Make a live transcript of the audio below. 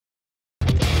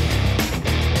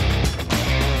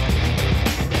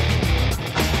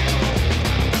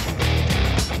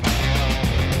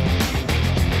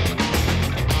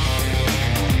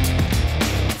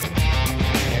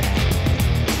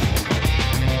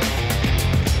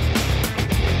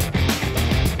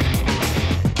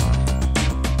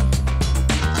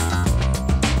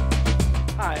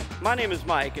My name is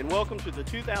Mike, and welcome to the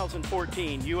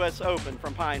 2014 U.S. Open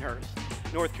from Pinehurst,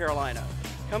 North Carolina.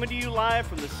 Coming to you live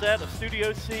from the set of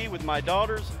Studio C with my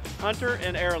daughters, Hunter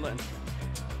and Erilyn.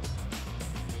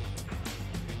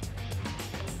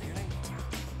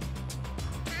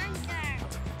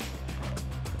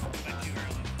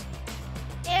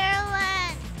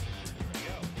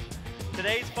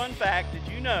 Today's fun fact: did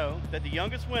you know that the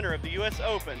youngest winner of the U.S.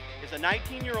 Open is a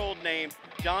 19-year-old named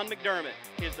John McDermott?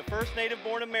 He is the first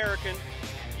native-born American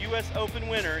U.S. Open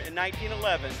winner in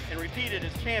 1911 and repeated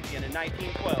as champion in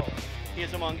 1912. He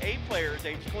is among 8 players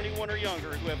aged 21 or younger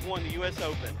who have won the U.S.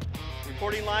 Open.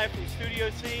 Reporting live from Studio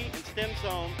C and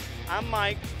STEMZone, I'm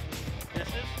Mike. This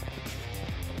is...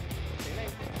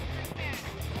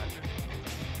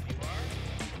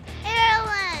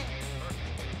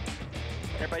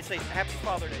 Everybody say Happy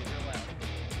Father's Day real loud.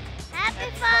 Happy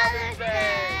Father's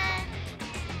Day!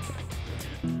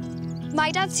 My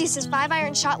dad sees his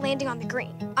 5-iron shot landing on the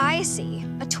green. I see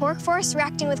a torque force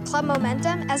reacting with club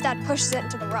momentum as dad pushes it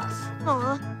into the rough.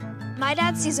 Aw. My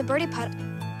dad sees a birdie putt.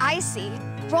 I see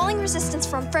rolling resistance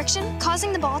from friction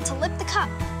causing the ball to lip the cup.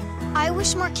 I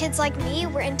wish more kids like me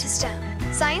were into STEM.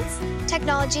 Science,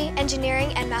 technology,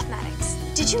 engineering, and mathematics.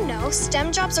 Did you know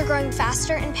STEM jobs are growing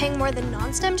faster and paying more than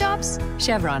non-STEM jobs?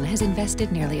 Chevron has invested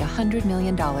nearly $100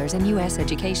 million in U.S.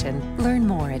 education. Learn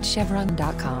more at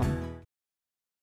Chevron.com.